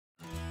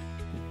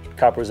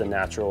copper was a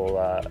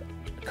natural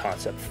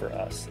concept for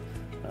us.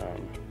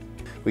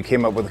 We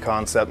came up with the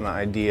concept and the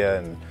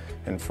idea,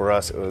 and for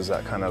us it was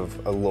that kind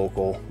of a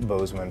local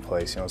Bozeman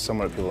place, you know,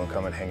 somewhere that people can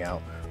come and hang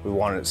out. We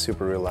wanted it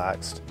super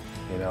relaxed,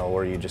 you know,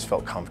 where you just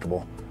felt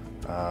comfortable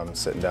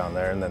sitting down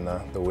there, and then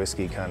the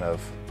whiskey kind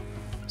of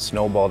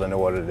snowballed into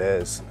what it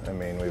is. I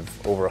mean,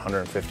 we've over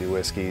 150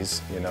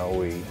 whiskeys, you know,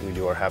 we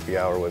do our happy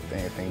hour with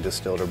anything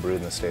distilled or brewed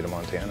in the state of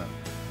Montana.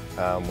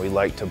 We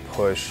like to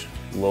push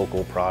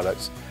local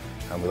products.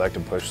 We like to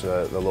push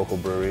the local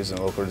breweries and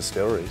local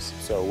distilleries.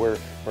 So we're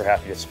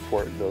happy to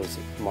support those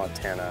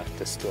Montana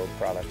distilled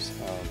products.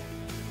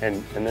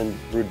 And then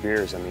brewed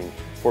beers, I mean,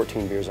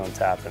 14 beers on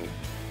tap, and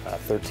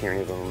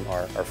 13 of them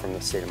are from the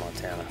state of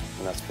Montana.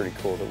 And that's pretty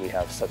cool that we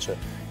have such a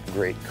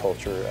great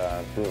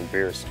culture brewing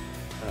beers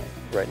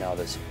right now.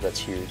 That's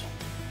huge.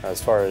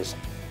 As far as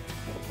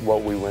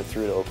what we went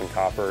through to open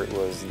Copper, it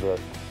was the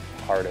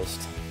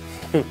hardest.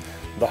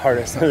 The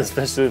hardest,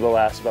 especially the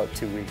last about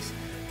 2 weeks,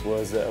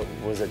 was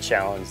a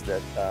challenge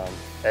that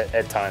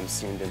at times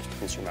seemed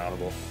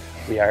insurmountable.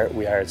 We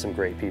hired some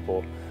great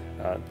people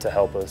to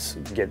help us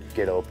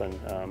get open.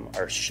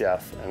 Our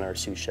chef and our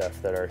sous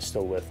chef that are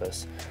still with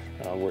us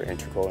were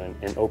integral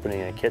in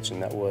opening a kitchen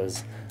that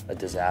was a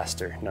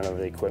disaster. None of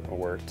the equipment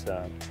worked.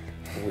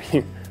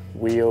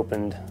 We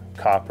opened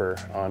Copper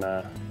on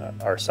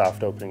our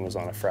soft opening was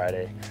on a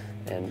Friday,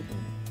 and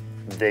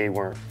they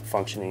weren't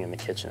functioning in the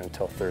kitchen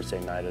until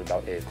Thursday night at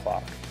about 8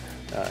 o'clock.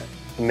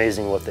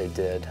 Amazing what they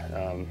did.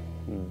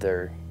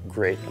 They're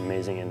great,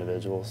 amazing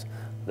individuals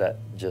that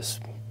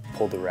just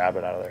pulled the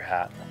rabbit out of their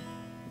hat.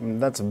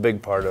 That's a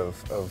big part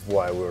of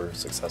why we're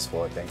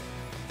successful, I think,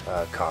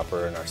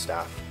 Copper and our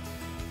staff.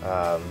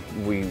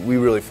 We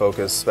really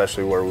focus,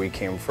 especially where we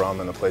came from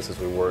and the places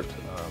we worked,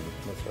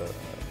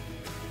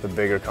 with the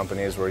bigger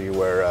companies where you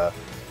wear a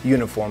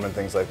uniform and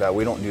things like that.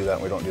 We don't do that,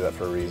 and we don't do that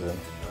for a reason.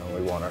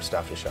 We want our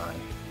staff to shine.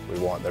 We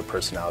want their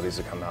personalities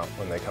to come out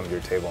when they come to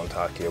your table and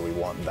talk to you. We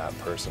want that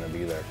person to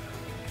be there.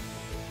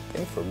 I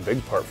think for a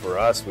big part for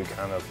us,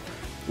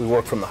 we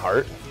work from the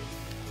heart.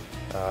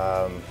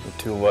 The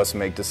two of us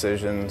make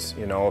decisions.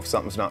 You know, if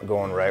something's not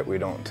going right, we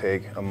don't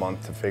take a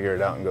month to figure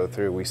it out and go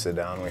through. We sit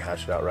down, we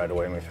hash it out right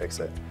away, and we fix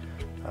it.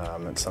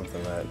 It's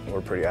something that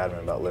we're pretty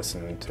adamant about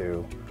listening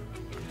to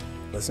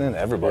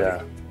everybody.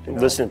 Yeah, you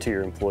know? Listening to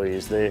your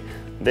employees. They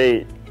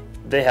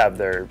have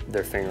their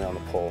finger on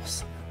the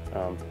pulse.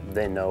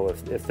 They know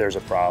if there's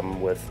a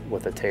problem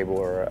with a table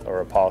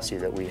or a policy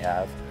that we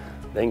have,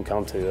 they can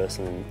come to us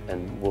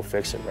and we'll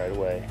fix it right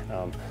away.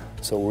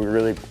 So we're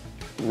really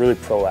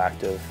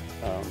proactive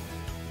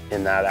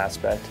in that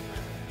aspect.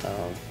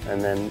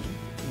 And then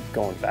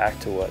going back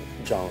to what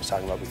John was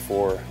talking about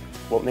before,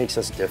 what makes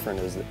us different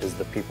is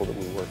the people that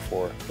we work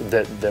for,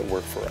 that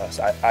work for us.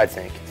 I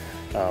think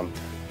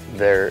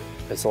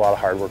it's a lot of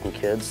hardworking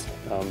kids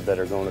that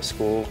are going to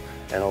school,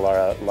 and a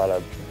lot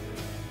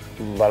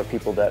of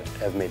people that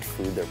have made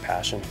food their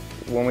passion.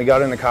 When we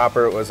got into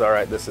Copper, it was, all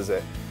right, this is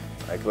it.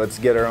 Like, let's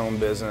get our own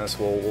business,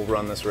 we'll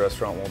run this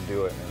restaurant, we'll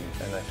do it.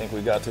 And I think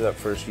we got to that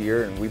first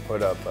year, and we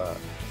put up,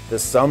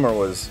 this summer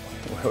we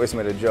always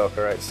made a joke,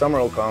 all right, summer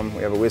will come,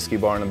 we have a whiskey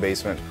bar in the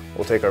basement,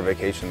 we'll take our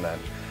vacation then.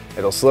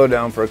 It'll slow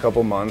down for a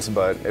couple months,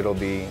 but it'll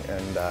be,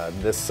 and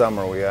this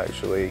summer we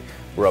actually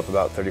were up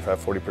about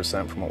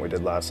 35–40% from what we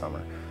did last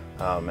summer.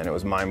 And it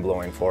was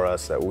mind-blowing for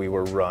us that we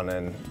were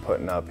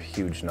putting up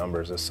huge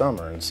numbers this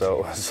summer. And so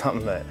it was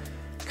something that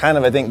kind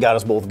of, I think, got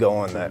us both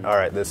going that, all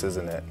right, this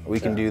isn't it. We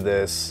can do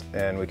this,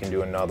 and we can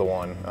do another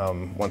one.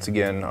 Once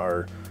again,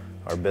 our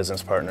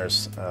business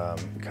partners,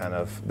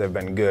 they've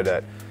been good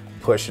at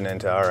pushing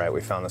into, all right,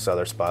 we found this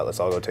other spot, let's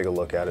all go take a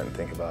look at it and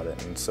think about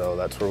it. And so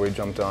that's where we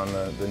jumped on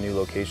the new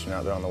location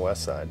out there on the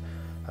west side,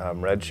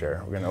 Red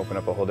Chair. We're going to open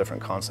up a whole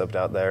different concept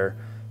out there.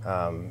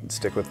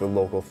 Stick with the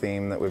local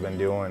theme that we've been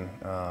doing,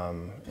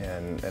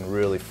 and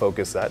really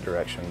focus that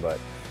direction. But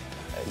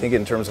I think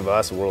in terms of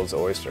us, the world's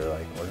oyster.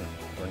 Like,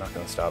 we're not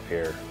going to stop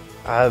here.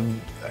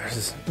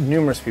 There's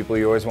numerous people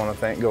you always want to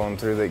thank going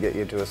through that get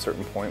you to a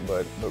certain point,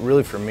 but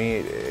really for me,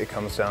 it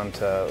comes down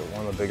to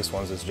one of the biggest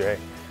ones is Jay.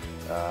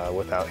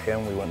 Without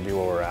him, we wouldn't be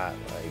where we're at.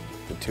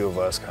 Like, the two of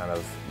us kind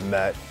of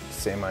met,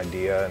 same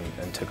idea,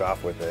 and took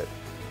off with it.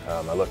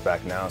 I look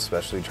back now,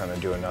 especially trying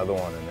to do another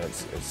one, and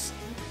it's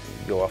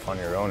you go off on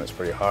your own, it's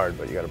pretty hard,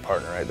 but you got a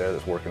partner right there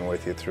that's working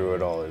with you through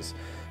it all is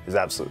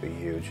absolutely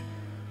huge.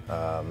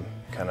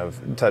 Kind of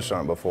touched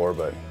on it before,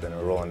 but then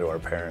we roll into our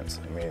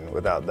parents. I mean,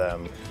 without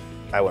them,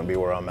 I wouldn't be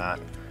where I'm at.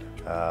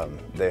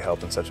 They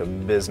help in such a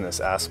business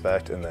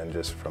aspect, and then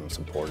just from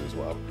support as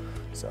well.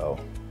 So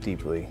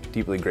deeply,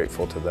 deeply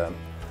grateful to them.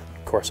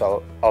 Of course,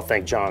 I'll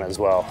thank John as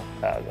well,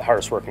 the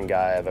hardest working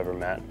guy I've ever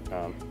met,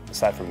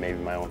 aside from maybe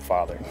my own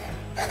father.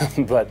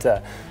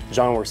 But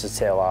John works his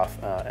tail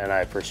off, and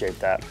I appreciate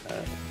that.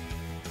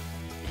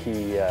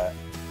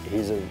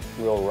 He's a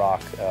real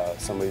rock,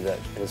 somebody that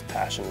his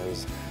passion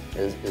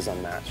is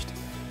unmatched.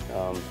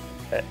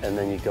 And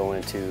then you go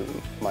into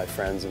my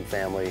friends and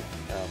family,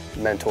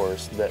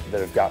 mentors that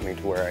have got me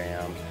to where I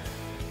am.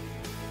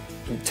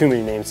 Too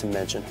many names to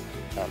mention,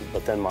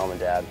 but then mom and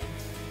dad.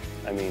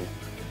 I mean,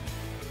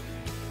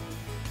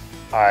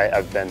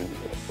 I've been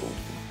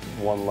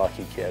one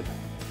lucky kid.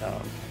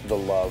 The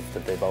love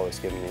that they've always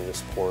given me, the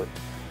support.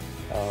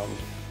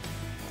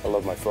 I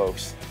love my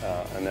folks,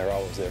 and they're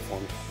always there for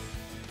me.